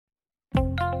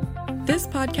This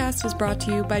podcast is brought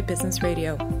to you by Business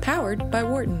Radio, powered by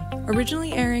Wharton,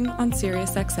 originally airing on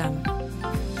SiriusXM.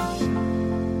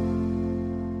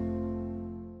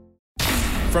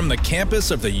 From the campus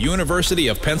of the University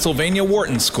of Pennsylvania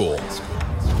Wharton School.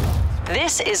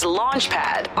 This is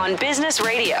Launchpad on Business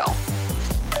Radio.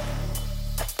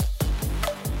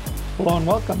 Hello and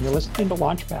welcome. You're listening to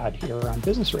Launchpad here on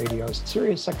Business Radio,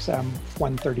 SiriusXM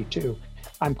 132.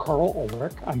 I'm Carl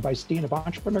Ulrich. I'm Vice Dean of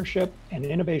Entrepreneurship and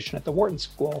Innovation at the Wharton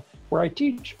School, where I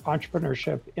teach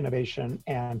entrepreneurship, innovation,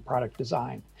 and product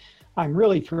design. I'm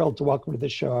really thrilled to welcome to the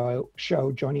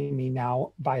show joining me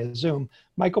now via Zoom,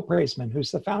 Michael Praisman,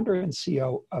 who's the founder and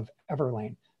CEO of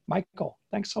Everlane. Michael,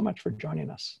 thanks so much for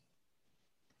joining us.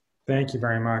 Thank you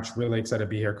very much. Really excited to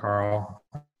be here, Carl.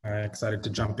 Excited to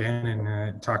jump in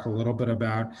and talk a little bit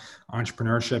about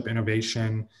entrepreneurship,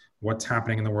 innovation, what's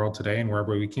happening in the world today, and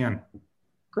wherever we can.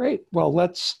 Great. Well,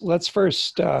 let's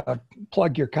first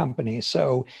plug your company.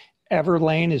 So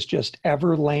Everlane is just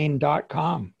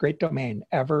everlane.com. Great domain,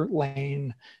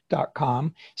 everlane.com.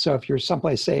 So if you're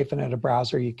someplace safe and at a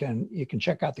browser, you can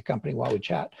check out the company while we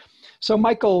chat. So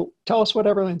Michael, tell us what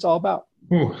Everlane's all about.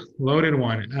 Ooh, loaded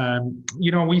one.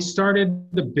 We started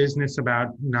the business about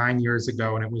 9 years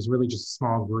ago, and it was really just a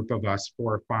small group of us,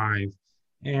 4 or 5.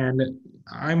 And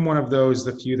I'm one of those,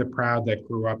 the few, the proud, that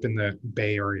grew up in the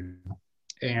Bay Area,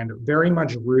 and very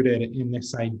much rooted in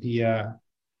this idea,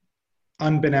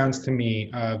 unbeknownst to me,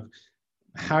 of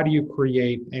how do you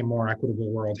create a more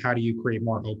equitable world? How do you create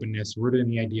more openness, rooted in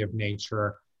the idea of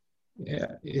nature?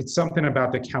 It's something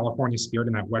about the California spirit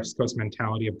and that West Coast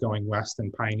mentality of going west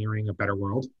and pioneering a better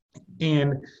world.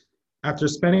 And after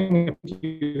spending a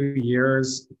few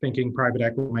years thinking private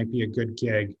equity might be a good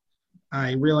gig,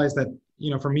 I realized that,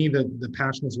 for me, the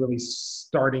passion is really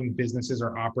starting businesses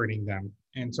or operating them.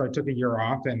 And so I took a year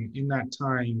off, and in that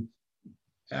time,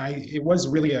 it was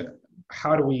really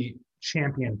how do we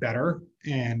champion better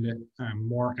and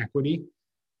more equity?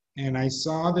 And I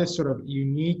saw this sort of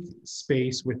unique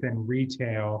space within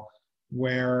retail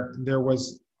where there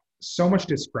was so much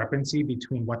discrepancy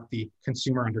between what the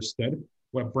consumer understood,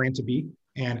 what brand to be,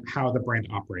 and how the brand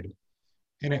operated.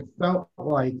 And it felt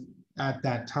like at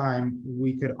that time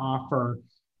we could offer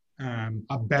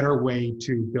a better way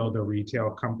to build a retail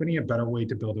company, a better way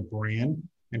to build a brand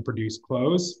and produce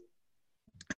clothes,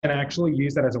 and actually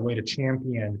use that as a way to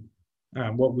champion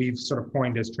what we've sort of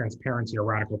coined as transparency or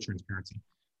radical transparency.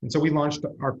 And so we launched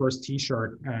our first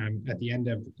t-shirt at the end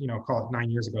of, call it 9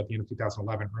 years ago, at the end of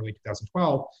 2011, early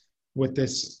 2012, with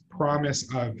this promise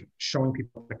of showing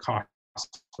people what the cost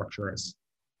structure is.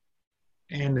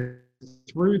 And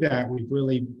through that, we've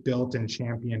really built and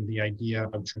championed the idea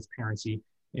of transparency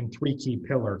in 3 key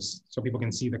pillars. So people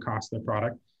can see the cost of the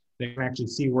product. They can actually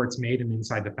see where it's made and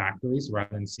inside the factories rather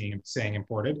than saying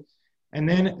imported. And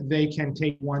then they can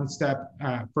take one step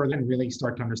further and really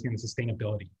start to understand the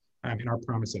sustainability in our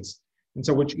promises. And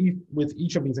so with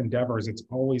each of these endeavors, it's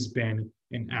always been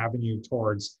an avenue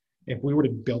towards, if we were to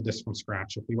build this from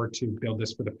scratch, if we were to build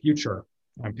this for the future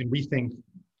and rethink,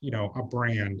 a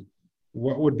brand,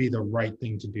 what would be the right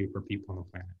thing to do for people on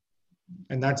the planet?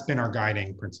 And that's been our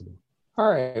guiding principle. All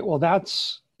right. Well,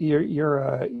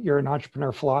 you're an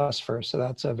entrepreneur philosopher, so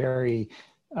that's a very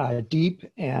deep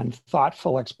and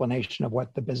thoughtful explanation of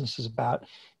what the business is about.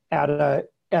 At a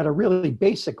really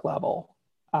basic level,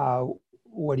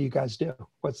 what do you guys do?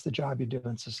 What's the job you do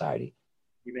in society?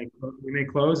 We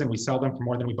make clothes and we sell them for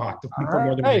more than we bought them.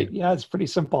 Right. Yeah, it's pretty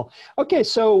simple. Okay,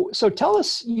 so tell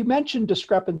us. You mentioned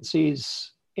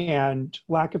discrepancies and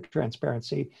lack of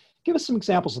transparency. Give us some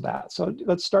examples of that. So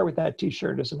let's start with that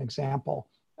t-shirt as an example.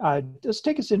 Just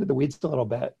take us into the weeds a little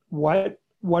bit. What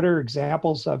are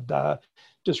examples of the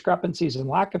discrepancies and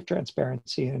lack of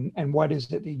transparency, and what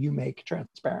is it that you make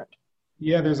transparent?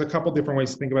 Yeah, there's a couple different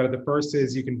ways to think about it. The first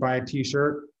is you can buy a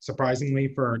t-shirt, surprisingly,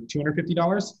 for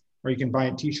 $250, or you can buy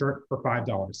a t-shirt for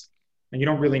 $5. And you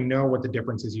don't really know what the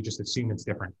difference is. You just assume it's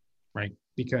different, right?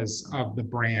 Because of the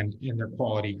brand and their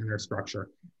quality and their structure.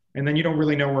 And then you don't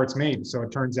really know where it's made. So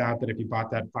it turns out that if you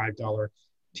bought that $5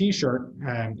 t-shirt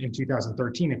in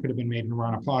 2013, it could have been made in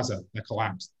Rana Plaza that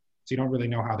collapsed. So you don't really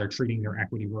know how they're treating their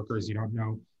equity workers. You don't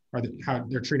know how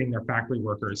they're treating their factory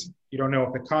workers. You don't know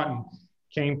if the cotton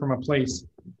came from a place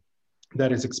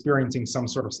that is experiencing some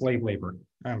sort of slave labor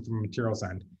from a materials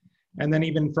end. And then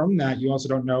even from that, you also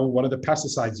don't know what are the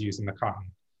pesticides used in the cotton.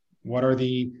 What are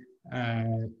the,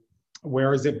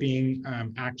 where is it being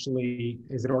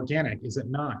is it organic? Is it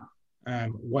not?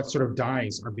 What sort of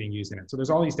dyes are being used in it? So there's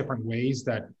all these different ways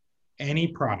that any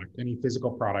product, any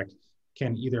physical product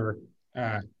can either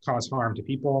cause harm to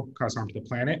people, cause harm to the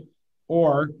planet,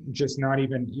 or just not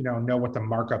even, know what the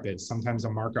markup is. Sometimes a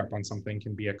markup on something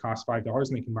can be a cost $5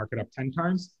 and they can mark it up 10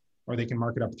 times, or they can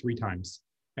mark it up 3 times,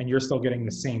 and you're still getting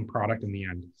the same product in the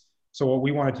end. So what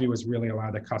we wanted to do is really allow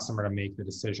the customer to make the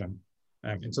decision.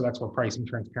 And so that's where pricing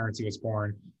transparency was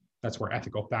born. That's where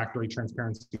ethical factory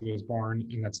transparency was born.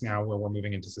 And that's now where we're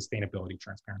moving into sustainability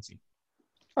transparency.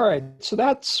 All right. So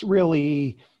that's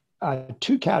really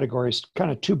 2 categories,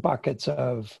 kind of 2 buckets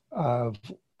of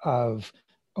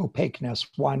opaqueness.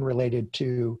 One related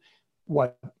to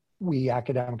what we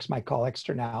academics might call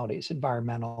externalities,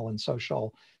 environmental and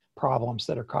social problems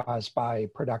that are caused by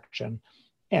production.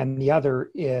 And the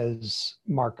other is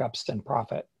markups and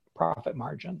profit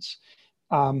margins.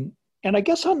 And I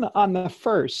guess on the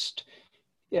first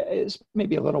is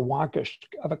maybe a little wonkish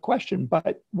of a question,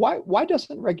 but why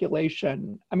doesn't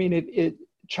regulation? I mean,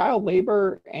 child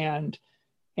labor and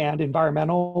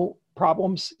environmental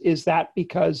problems, is that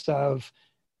because of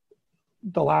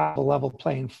the lack of level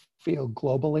playing field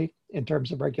globally in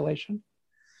terms of regulation?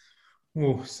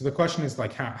 Ooh, so the question is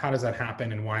like, how does that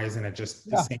happen, and why isn't it just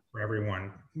the same for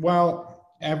everyone?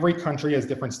 Well, every country has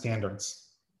different standards,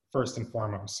 first and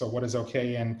foremost. So what is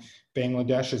okay in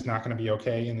Bangladesh is not going to be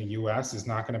okay in the US, is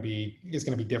going to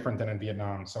be different than in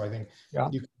Vietnam. So I think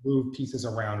you can move pieces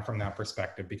around from that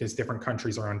perspective, because different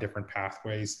countries are on different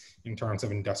pathways in terms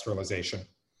of industrialization.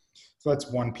 So that's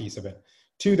one piece of it.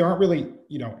 2, there aren't really,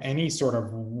 any sort of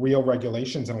real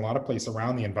regulations in a lot of places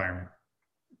around the environment.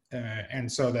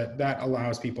 And so that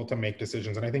allows people to make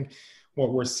decisions. And I think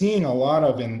what we're seeing a lot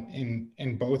of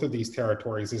in both of these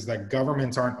territories is that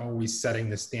governments aren't always setting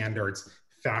the standards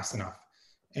fast enough.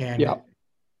 And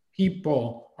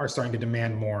people are starting to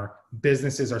demand more,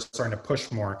 businesses are starting to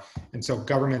push more. And so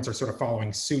governments are sort of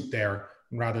following suit there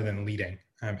rather than leading.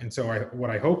 And so what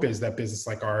I hope is that business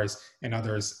like ours and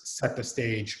others set the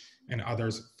stage and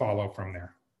others follow from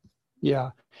there. Yeah.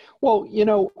 Well,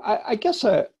 I guess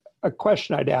a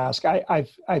question I'd ask,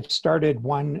 I've started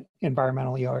one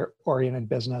environmentally oriented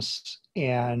business,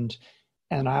 and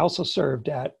I also served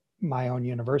at my own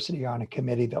university on a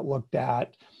committee that looked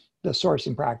at the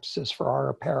sourcing practices for our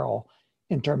apparel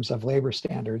in terms of labor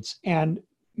standards. And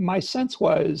my sense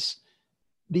was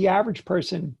the average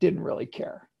person didn't really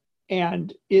care.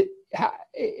 And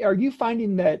are you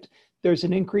finding that there's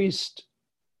an increased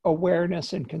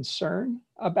awareness and concern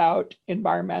about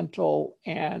environmental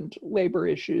and labor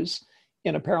issues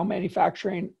in apparel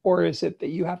manufacturing, or is it that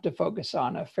you have to focus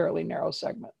on a fairly narrow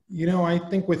segment? I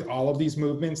think with all of these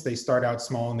movements, they start out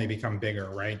small and they become bigger,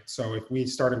 right? So if we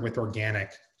started with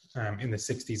organic in the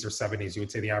 60s or 70s, you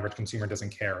would say the average consumer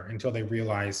doesn't care until they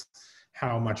realize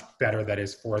how much better that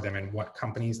is for them and what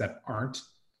companies that aren't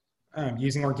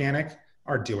using organic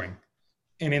are doing.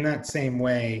 And in that same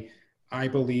way, I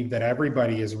believe that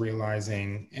everybody is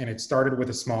realizing, and it started with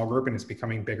a small group and it's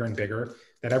becoming bigger and bigger,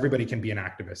 that everybody can be an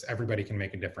activist, everybody can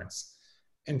make a difference.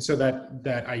 And so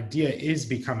that idea is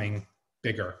becoming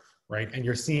bigger, right? And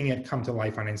you're seeing it come to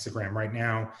life on Instagram right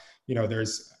now.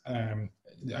 There's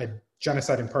a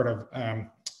genocide in part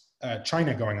of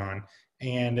China going on,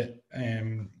 and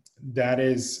that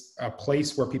is a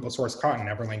place where people source cotton.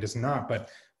 Everlane does not, but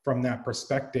from that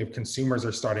perspective, consumers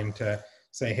are starting to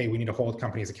say, hey, we need to hold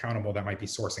companies accountable that might be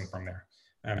sourcing from there.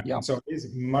 And so it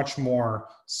is much more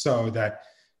so that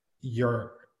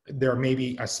there may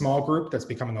be a small group that's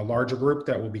becoming a larger group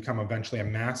that will become eventually a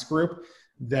mass group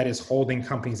that is holding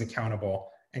companies accountable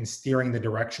and steering the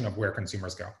direction of where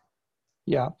consumers go.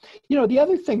 Yeah. The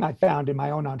other thing I found in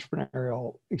my own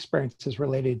entrepreneurial experiences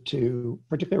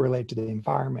particularly related to the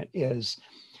environment, is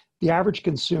the average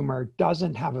consumer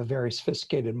doesn't have a very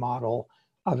sophisticated model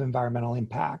of environmental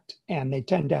impact. And they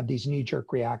tend to have these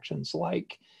knee-jerk reactions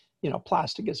like,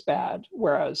 plastic is bad,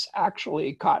 whereas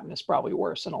actually cotton is probably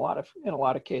worse in a lot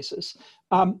of cases.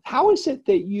 How is it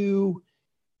that you,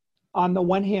 on the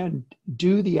one hand,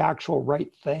 do the actual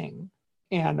right thing,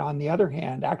 and on the other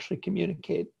hand, actually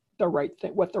communicate the right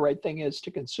thing, what the right thing is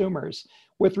to consumers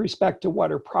with respect to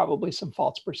what are probably some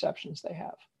false perceptions they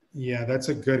have? Yeah, that's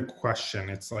a good question.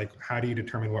 It's like, how do you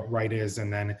determine what right is?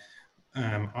 And then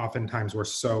oftentimes we're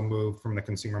so moved from the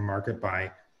consumer market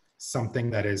by something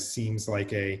that seems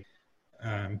like a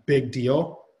big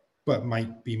deal, but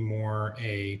might be more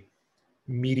a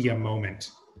media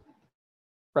moment.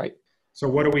 Right. So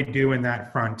what do we do in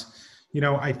that front?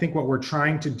 I think what we're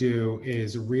trying to do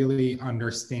is really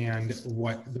understand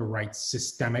what the right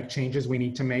systemic changes we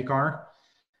need to make are,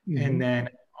 and then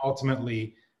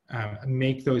ultimately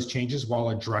make those changes while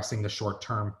addressing the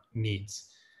short-term needs.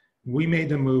 We made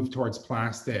the move towards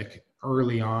plastic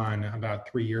early on, about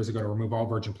 3 years ago, to remove all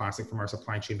virgin plastic from our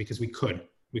supply chain because we could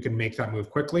make that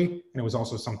move quickly. And it was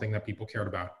also something that people cared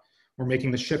about. We're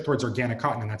making the shift towards organic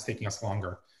cotton, and that's taking us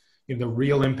longer. The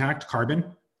real impact, carbon,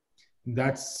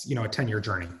 that's, a 10-year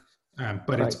journey. But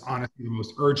right. It's honestly the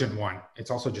most urgent one.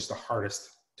 It's also just the hardest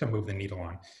to move the needle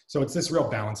on. So it's this real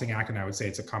balancing act, and I would say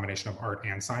it's a combination of art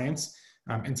and science.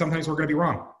 And sometimes we're going to be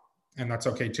wrong, and that's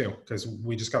okay too, because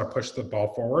we just got to push the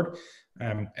ball forward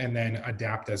and then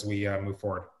adapt as we move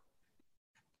forward.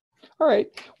 All right.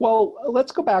 Well,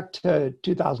 let's go back to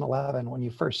 2011 when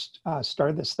you first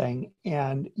started this thing,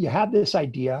 and you had this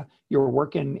idea. You were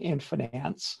working in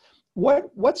finance.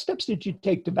 What steps did you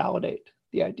take to validate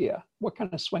the idea? What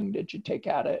kind of swing did you take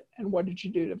at it, and what did you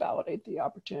do to validate the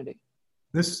opportunity?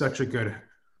 This is such a good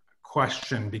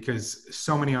question, because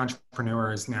so many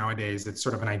entrepreneurs nowadays, it's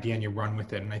sort of an idea and you run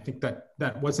with it. And I think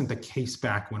that wasn't the case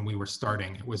back when we were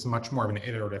starting. It was much more of an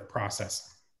iterative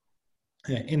process.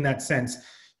 In that sense,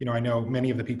 I know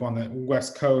many of the people on the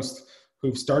West Coast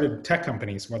who've started tech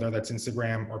companies, whether that's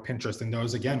Instagram or Pinterest, and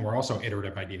those, again, were also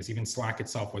iterative ideas. Even Slack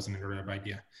itself was an iterative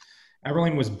idea.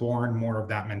 Everlane was born more of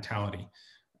that mentality.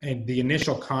 And the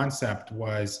initial concept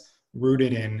was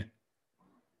rooted in,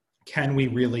 can we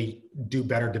really do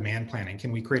better demand planning?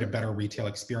 Can we create a better retail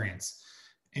experience?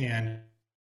 And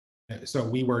so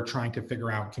we were trying to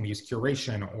figure out, can we use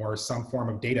curation or some form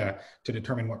of data to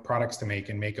determine what products to make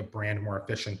and make a brand more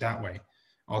efficient that way,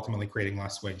 ultimately creating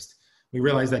less waste. We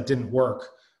realized that didn't work.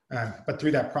 But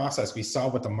through that process, we saw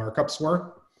what the markups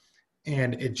were.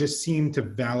 And it just seemed to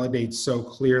validate so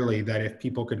clearly that if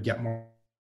people could get more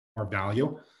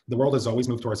value, the world has always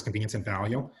moved towards convenience and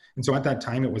value. And so at that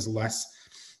time, it was less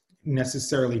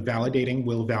necessarily validating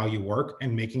will value work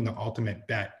and making the ultimate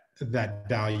bet that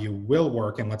value will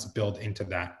work, and let's build into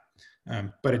that.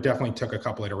 But it definitely took a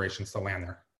couple iterations to land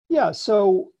there. Yeah.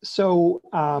 So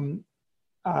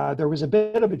there was a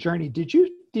bit of a journey. Did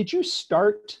you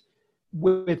start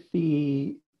with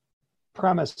the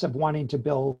premise of wanting to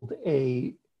build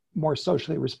a more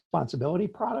socially responsibility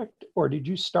product, or did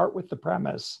you start with the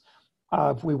premise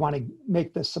of we want to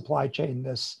make this supply chain,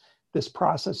 this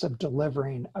process of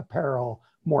delivering apparel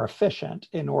more efficient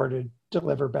in order to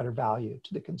deliver better value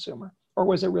to the consumer? Or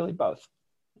was it really both?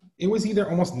 It was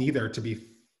almost neither,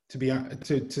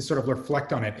 to sort of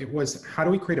reflect on it. It was, how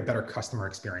do we create a better customer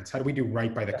experience? How do we do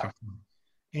right by the customer?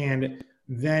 And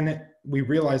then we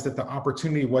realized that the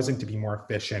opportunity wasn't to be more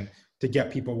efficient, to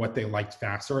get people what they liked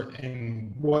faster,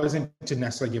 and wasn't to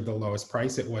necessarily give the lowest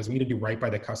price. It was, we need to do right by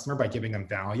the customer by giving them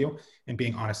value and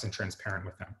being honest and transparent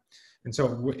with them. And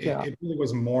so it really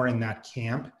was more in that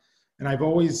camp. And I've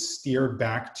always steered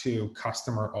back to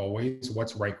customer always,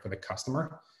 what's right for the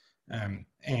customer,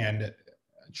 and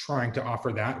trying to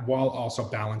offer that while also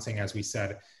balancing, as we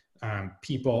said,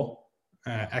 people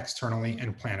externally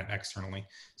and planet externally.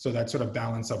 So that sort of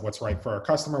balance of what's right for our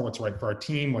customer, what's right for our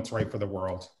team, what's right for the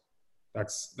world.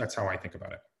 That's how I think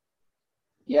about it.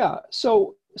 Yeah.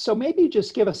 So maybe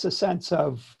just give us a sense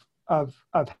of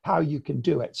how you can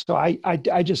do it. So I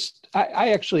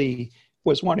actually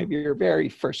was one of your very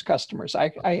first customers.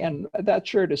 And that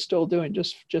shirt is still doing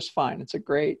just fine. It's a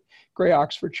great gray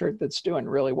Oxford shirt that's doing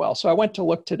really well. So I went to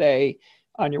look today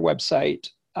on your website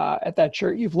at that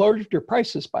shirt. You've lowered your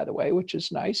prices, by the way, which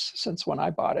is nice since when I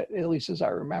bought it, at least as I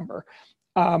remember.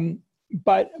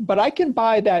 But I can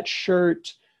buy that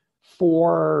shirt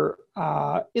for,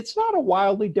 it's not a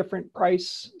wildly different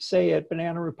price, say at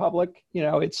Banana Republic.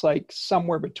 It's like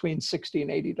somewhere between $60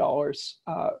 and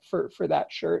 $80 for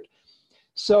that shirt.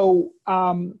 So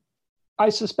I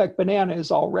suspect Banana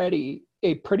is already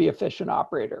a pretty efficient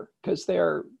operator because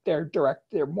they're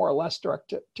more or less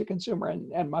direct to consumer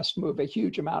and must move a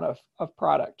huge amount of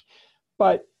product.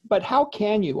 But how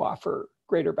can you offer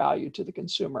greater value to the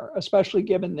consumer, especially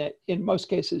given that in most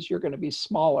cases you're going to be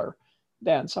smaller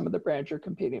than some of the brands you're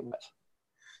competing with?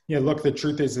 Yeah, look, the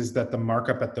truth is that the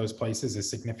markup at those places is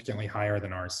significantly higher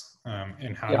than ours.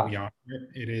 And how do we offer it?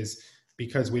 It is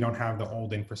because we don't have the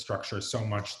old infrastructure so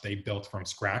much they built from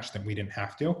scratch that we didn't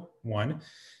have to, one.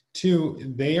 Two,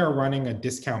 they are running a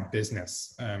discount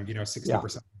business. 60%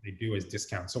 of what they do is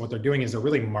discount. So what they're doing is they're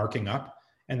really marking up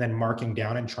and then marking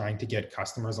down and trying to get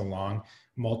customers along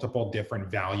multiple different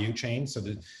value chains. So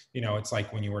that, it's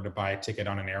like when you were to buy a ticket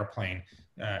on an airplane,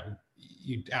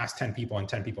 you ask 10 people and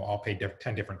 10 people all pay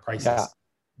 10 different prices. Yeah.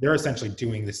 They're essentially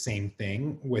doing the same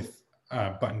thing with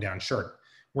a button-down shirt.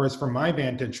 Whereas from my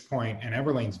vantage point and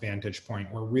Everlane's vantage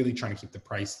point, we're really trying to keep the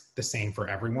price the same for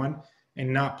everyone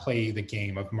and not play the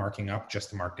game of marking up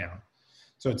just to mark down.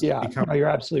 So it's no, you're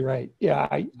absolutely right. Yeah,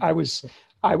 I was,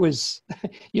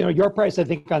 your price, I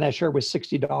think on that shirt was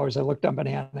 $60. I looked on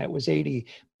Banana, it was $80.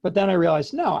 But then I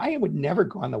realized, no, I would never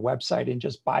go on the website and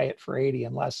just buy it for $80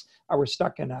 unless I were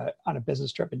stuck on a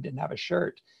business trip and didn't have a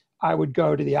shirt. I would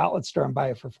go to the outlet store and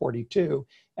buy it for 42,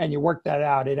 and you work that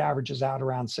out, it averages out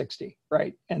around 60,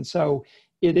 right? And so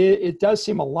it does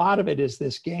seem a lot of it is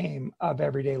this game of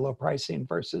everyday low pricing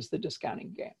versus the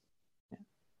discounting game.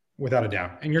 Without a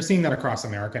doubt. And you're seeing that across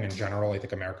America and in general. I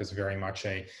think America is very much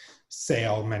a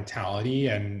sale mentality,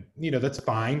 and that's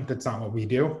fine. That's not what we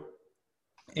do.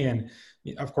 And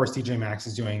of course, TJ Maxx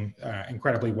is doing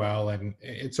incredibly well, and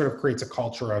it sort of creates a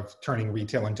culture of turning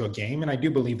retail into a game. And I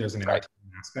do believe there's an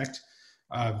entertainment aspect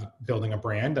of building a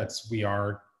brand. We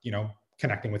are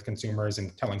connecting with consumers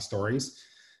and telling stories.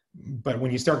 But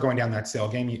when you start going down that sale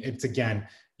game, it's again,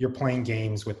 you're playing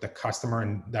games with the customer,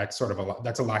 and that's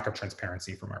that's a lack of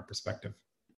transparency from our perspective.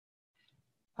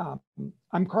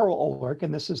 I'm Carl Ulrich,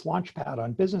 and this is Launchpad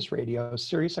on Business Radio,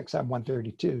 Sirius XM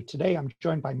 132. Today, I'm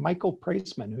joined by Michael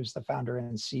Praisman, who's the founder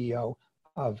and CEO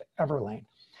of Everlane.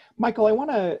 Michael, I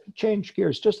want to change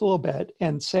gears just a little bit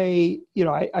and say,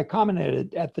 I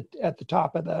commented at the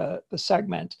top of the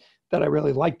segment that I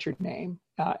really liked your name,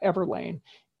 Everlane,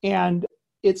 and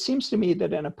it seems to me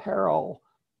that in apparel,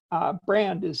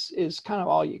 brand is kind of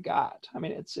all you got. I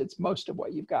mean, it's most of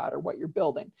what you've got or what you're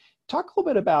building. Talk a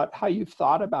little bit about how you've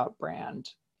thought about brand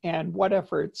and what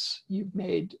efforts you've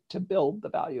made to build the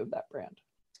value of that brand.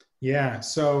 Yeah,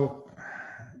 so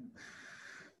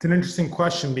it's an interesting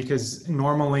question, because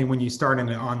normally when you start in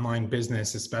an online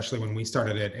business, especially when we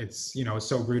started it, it's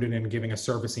so rooted in giving a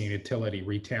service and utility,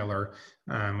 retailer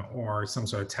or some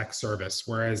sort of tech service,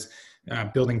 whereas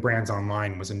building brands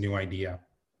online was a new idea.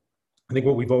 I think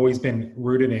what we've always been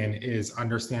rooted in is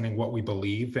understanding what we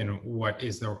believe and what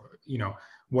is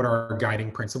what are our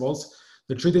guiding principles.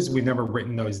 The truth is we've never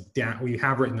written those down. We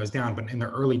have written those down, but in the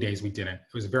early days we didn't.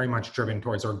 It was very much driven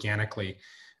towards organically,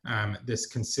 this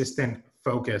consistent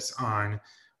focus on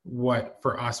what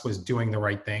for us was doing the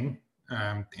right thing.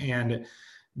 And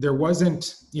there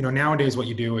wasn't, nowadays what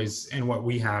you do is, and what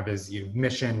we have is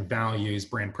mission, values,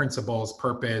 brand principles,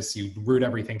 purpose, you root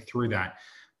everything through that.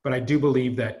 But I do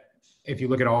believe that if you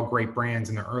look at all great brands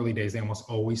in the early days, they almost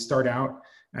always start out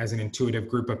as an intuitive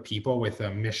group of people with a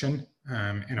mission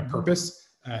and a purpose.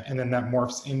 And then that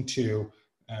morphs into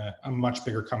a much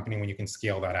bigger company when you can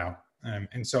scale that out.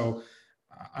 And so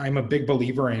I'm a big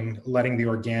believer in letting the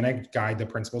organic guide the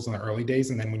principles in the early days.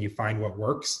 And then when you find what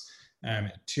works,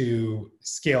 to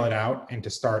scale it out and to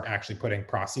start actually putting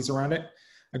processes around it.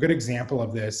 A good example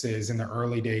of this is in the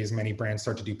early days, many brands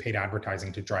start to do paid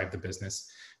advertising to drive the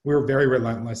business. We were very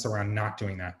relentless around not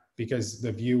doing that, because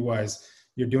the view was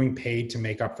you're doing paid to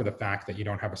make up for the fact that you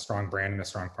don't have a strong brand and a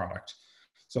strong product.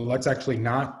 So let's actually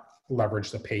not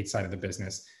leverage the paid side of the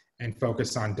business and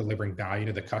focus on delivering value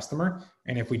to the customer.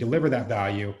 And if we deliver that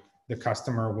value, the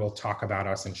customer will talk about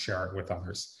us and share it with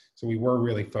others. So we were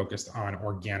really focused on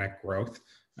organic growth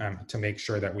to make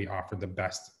sure that we offered the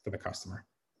best for the customer.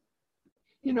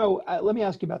 Let me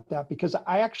ask you about that, because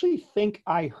I actually think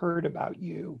I heard about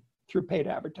you through paid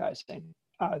advertising.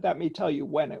 That may tell you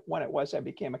when it was I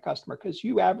became a customer, because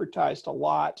you advertised a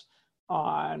lot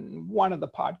on one of the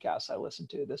podcasts I listened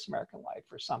to, This American Life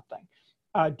or something.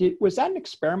 Was that an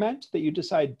experiment that you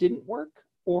decided didn't work,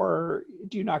 or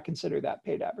do you not consider that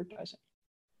paid advertising?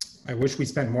 I wish we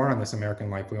spent more on This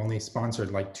American Life. We only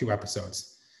sponsored like 2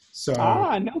 episodes. So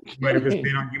no kidding.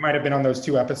 You might have been on those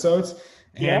 2 episodes.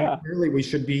 And yeah. Really we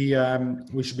should be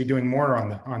doing more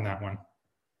on that one.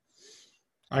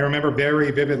 I remember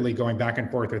very vividly going back and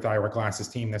forth with Iowa Glass's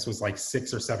team. This was like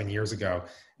 6 or 7 years ago.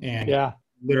 And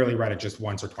literally read it just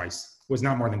once or twice. It was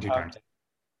not more than 2 times.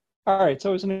 All right. So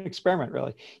it was an experiment,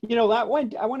 really. That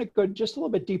one, I want to go just a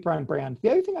little bit deeper on brand. The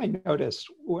other thing I noticed,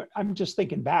 I'm just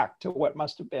thinking back to what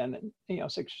must have been,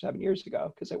 6 or 7 years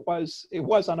ago, because it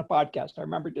was on a podcast. I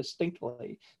remember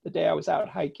distinctly the day I was out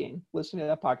hiking, listening to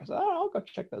that podcast. I'll go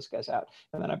check those guys out.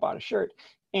 And then I bought a shirt.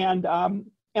 And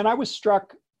I was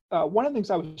struck, one of the things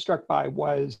I was struck by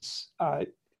was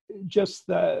just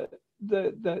the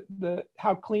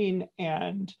how clean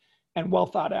and well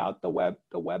thought out the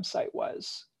website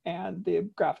was, and the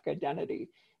graphic identity.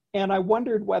 And I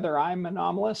wondered whether I'm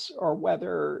anomalous or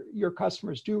whether your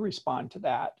customers do respond to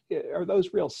that. Are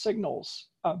those real signals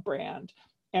of brand?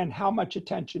 And how much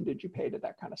attention did you pay to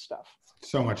that kind of stuff?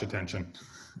 So much attention.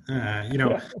 I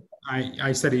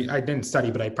didn't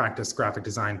study, but I practiced graphic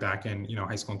design back in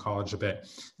high school and college a bit.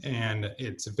 And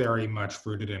it's very much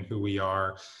rooted in who we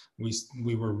are.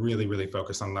 We were really, really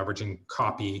focused on leveraging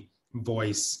copy,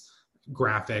 voice,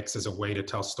 graphics as a way to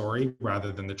tell story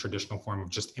rather than the traditional form of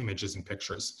just images and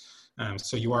pictures.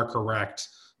 So you are correct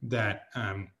that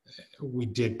we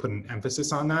did put an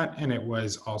emphasis on that. And it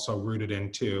was also rooted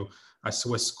into a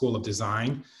Swiss school of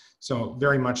design So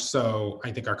very much so,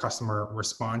 I think our customer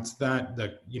responds to that,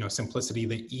 the, simplicity,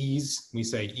 the ease. We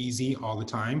say easy all the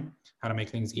time, how to make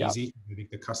things easy. I think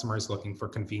the customer is looking for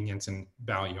convenience and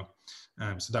value.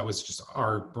 So that was just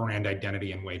our brand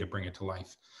identity and way to bring it to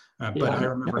life. But I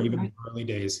remember even in the early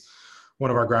days,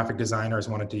 one of our graphic designers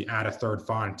wanted to add a third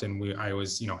font, and I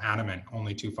was, adamant,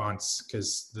 only 2 fonts,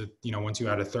 because once you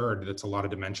add a third, that's a lot of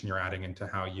dimension you're adding into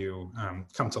how you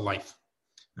come to life.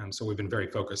 So we've been very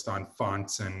focused on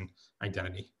fonts and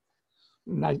identity.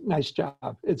 Nice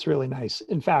job. It's really nice.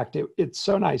 In fact, it's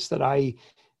so nice that I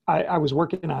was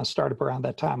working on a startup around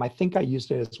that time. I think I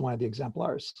used it as one of the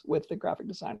exemplars with the graphic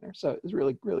designer. So it was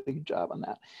really, really good job on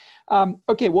that.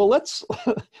 Okay, well, let's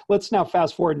now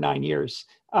fast forward 9 years.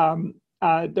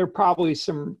 There are probably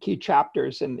some key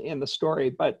chapters in the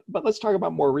story, but let's talk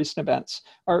about more recent events.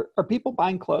 Are people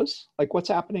buying clothes? Like, what's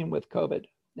happening with COVID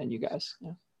and you guys?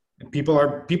 Yeah. People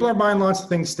are buying lots of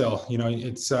things still.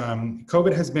 It's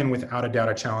COVID has been without a doubt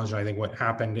a challenge. And I think what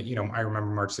happened, I remember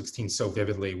March 16th so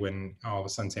vividly, when all of a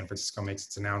sudden San Francisco makes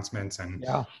its announcements, and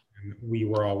we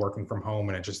were all working from home,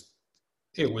 and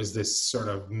it was this sort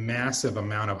of massive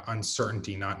amount of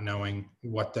uncertainty, not knowing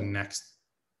what the next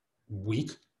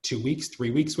week, 2 weeks, 3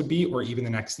 weeks would be, or even the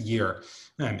next year.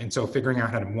 And so figuring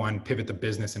out how to, pivot the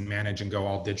business and manage and go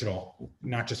all digital,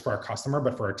 not just for our customer,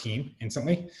 but for our team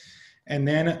instantly. And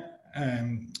then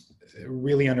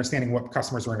really understanding what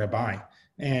customers are going to buy.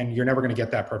 And you're never going to get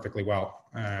that perfectly well.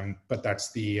 But that's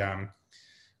been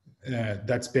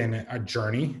a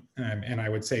journey. And I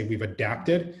would say we've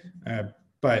adapted,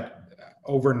 but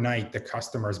overnight the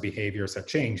customers' behaviors have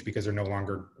changed because they're no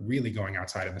longer really going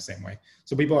outside in the same way.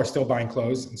 So people are still buying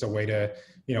clothes. It's a way to,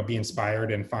 be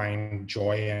inspired and find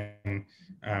joy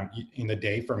in the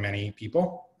day for many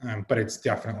people. But it's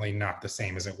definitely not the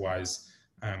same as it was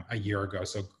a year ago.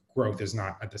 So growth is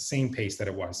not at the same pace that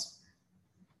it was.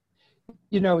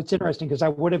 It's interesting because I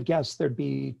would have guessed there'd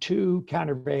be 2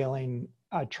 countervailing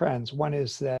trends. One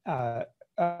is that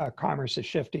commerce is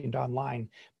shifting to online,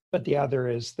 but the other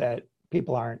is that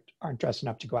people aren't dressing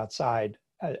up to go outside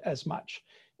as much.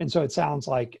 And so it sounds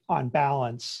like on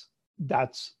balance,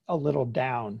 that's a little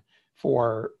down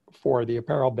for the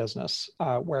apparel business.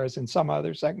 Whereas in some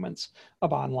other segments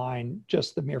of online,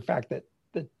 just the mere fact that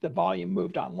the volume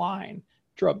moved online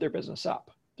drove their business up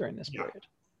during this period.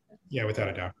 Yeah, without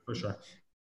a doubt, for sure.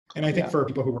 And I think for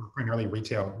people who were primarily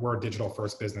retail, we're a digital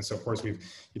first business. So of course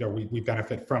we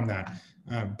benefit from that.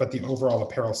 But the overall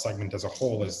apparel segment as a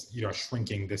whole is,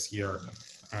 shrinking this year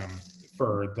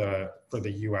for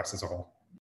the US as a whole.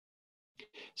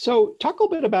 So talk a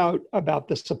little bit about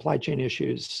the supply chain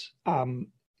issues.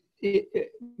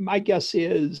 My guess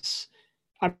is,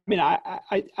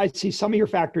 I see some of your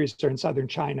factories are in southern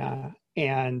China,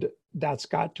 and that's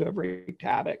got to have wreaked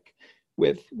havoc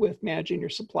with managing your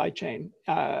supply chain.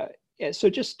 So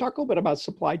just talk a little bit about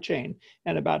supply chain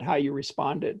and about how you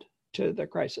responded to the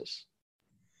crisis.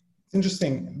 It's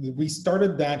interesting. We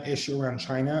started that issue around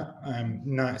China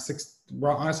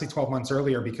honestly 12 months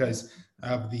earlier because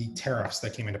of the tariffs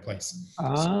that came into place.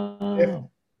 So it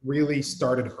really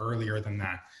started earlier than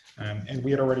that. And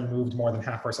we had already moved more than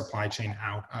half our supply chain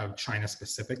out of China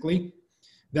specifically.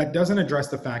 That doesn't address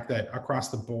the fact that across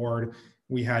the board,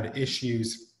 we had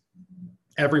issues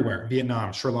everywhere.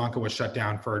 Vietnam, Sri Lanka was shut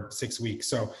down for 6 weeks.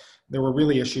 So there were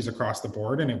really issues across the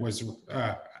board, and it was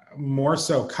more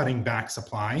so cutting back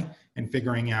supply and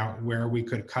figuring out where we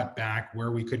could cut back,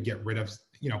 where we could get rid of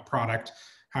product,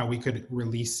 how we could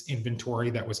release inventory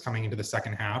that was coming into the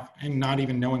second half, and not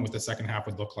even knowing what the second half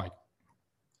would look like.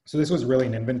 So this was really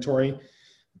an inventory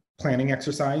planning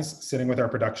exercise, sitting with our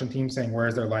production team saying, where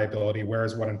is their liability? Where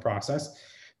is what in process?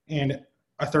 And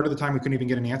a third of the time we couldn't even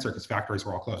get an answer because factories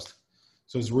were all closed.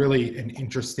 So it was really an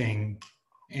interesting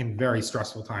and very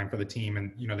stressful time for the team.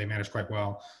 And, they managed quite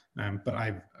well. But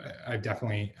I've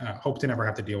definitely hope to never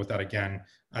have to deal with that again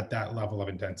at that level of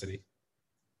intensity.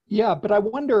 Yeah, but I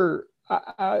wonder,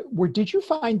 did you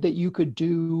find that you could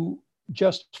do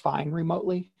just fine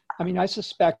remotely? I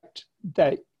suspect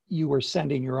that you were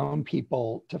sending your own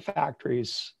people to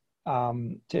factories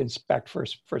to inspect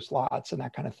first lots and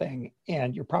that kind of thing,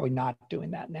 and you're probably not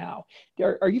doing that now.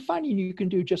 Are you finding you can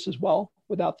do just as well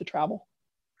without the travel?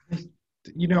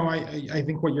 I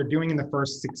think what you're doing in the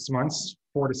first 6 months,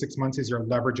 4 to 6 months, is you're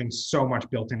leveraging so much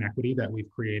built-in equity that we've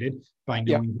created by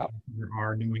knowing who you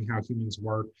are, knowing how humans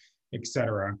work, et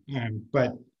cetera.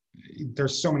 But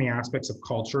there's so many aspects of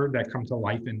culture that come to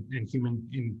life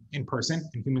in person,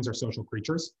 and humans are social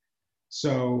creatures.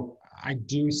 So I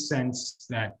do sense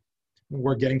that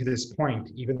we're getting to this point,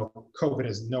 even though COVID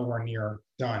is nowhere near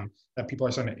done, that people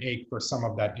are starting to ache for some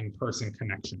of that in-person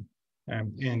connection.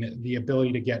 And the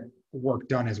ability to get work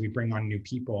done as we bring on new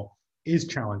people is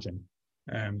challenging.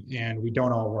 And we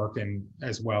don't all work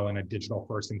as well in a digital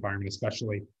first environment,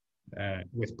 especially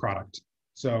with product.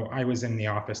 So I was in the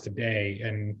office today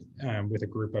and with a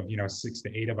group of 6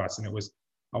 to 8 of us, and it was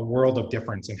a world of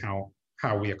difference in how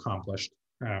we accomplished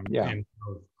in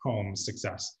home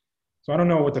success. So I don't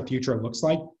know what the future looks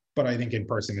like, but I think in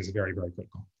person is very, very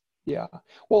critical. Yeah.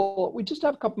 Well, we just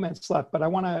have a couple minutes left, but I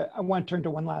want to turn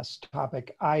to one last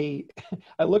topic. I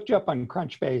looked you up on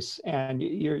Crunchbase, and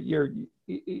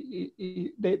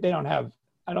they don't have.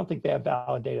 I don't think they have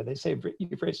valid data. They say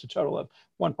you've raised a total of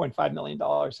 $1.5 million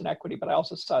in equity, but I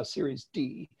also saw a Series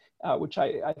D, which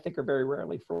I think are very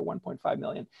rarely for $1.5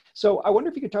 million. So I wonder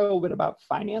if you could talk a little bit about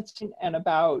financing and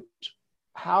about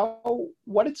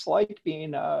what it's like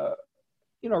being a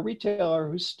retailer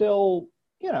who's still,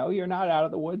 you're not out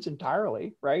of the woods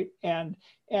entirely, right? And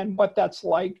what that's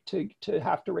like to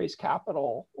have to raise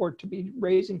capital or to be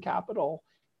raising capital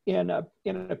in a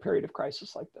period of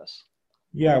crisis like this.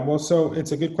 Yeah, well, so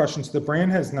it's a good question. So the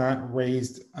brand has not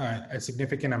raised a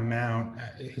significant amount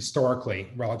historically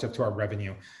relative to our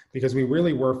revenue, because we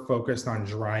really were focused on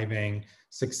driving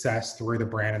success through the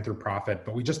brand and through profit.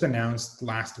 But we just announced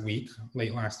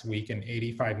late last week, an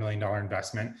 $85 million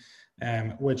investment,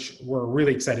 which we're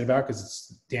really excited about because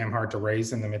it's damn hard to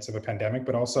raise in the midst of a pandemic,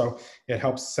 but also it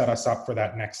helps set us up for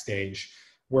that next stage,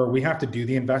 where we have to do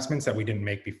the investments that we didn't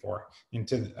make before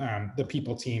into the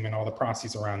people team and all the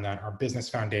processes around that, our business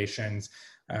foundations,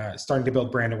 starting to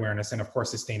build brand awareness, and of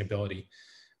course, sustainability.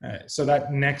 So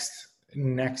that next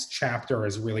chapter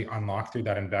is really unlocked through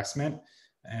that investment.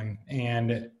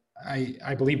 And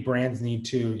I believe brands need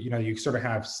to, you sort of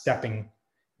have stepping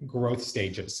growth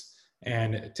stages.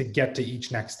 And to get to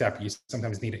each next step, you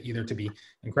sometimes need it either to be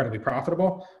incredibly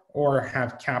profitable or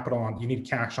have capital you need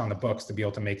cash on the books to be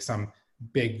able to make some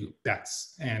big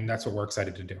bets, and that's what we're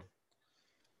excited to do.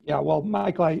 Yeah, well,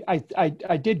 Michael,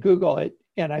 I did Google it,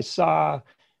 and I saw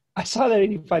that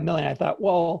 85 million. I thought,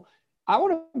 well, I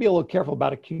want to be a little careful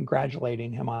about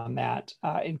congratulating him on that,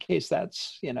 in case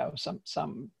that's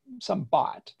some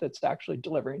bot that's actually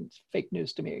delivering fake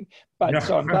news to me. But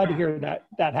so I'm glad to hear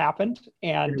that happened,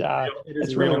 and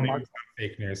it's really remarkable.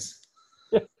 Fake news.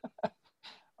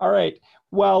 All right.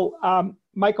 Well,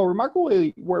 Michael,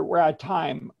 remarkably, we're out of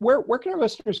time. Where can our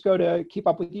listeners go to keep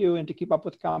up with you and to keep up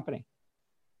with the company?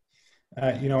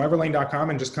 Everlane.com,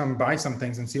 and just come buy some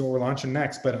things and see what we're launching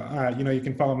next. But, you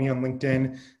can follow me on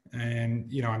LinkedIn, and,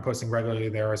 I'm posting regularly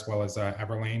there, as well as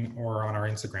Everlane, or on our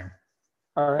Instagram.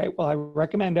 All right. Well, I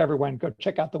recommend everyone go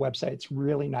check out the website. It's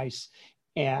really nice.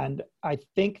 And I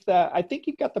think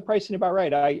you've got the pricing about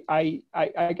right. I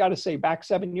got to say, back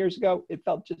 7 years ago, it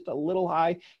felt just a little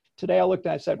high. Today I looked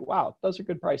and I said, wow, those are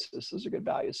good prices. Those are good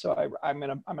values. So I'm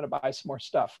gonna buy some more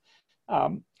stuff.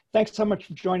 Thanks so much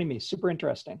for joining me. Super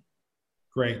interesting.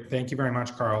 Great. Thank you very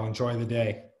much, Carl. Enjoy the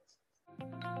day.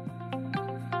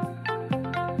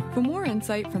 For more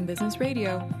insight from Business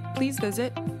Radio, please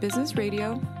visit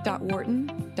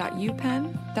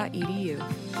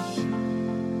businessradio.wharton.upenn.edu.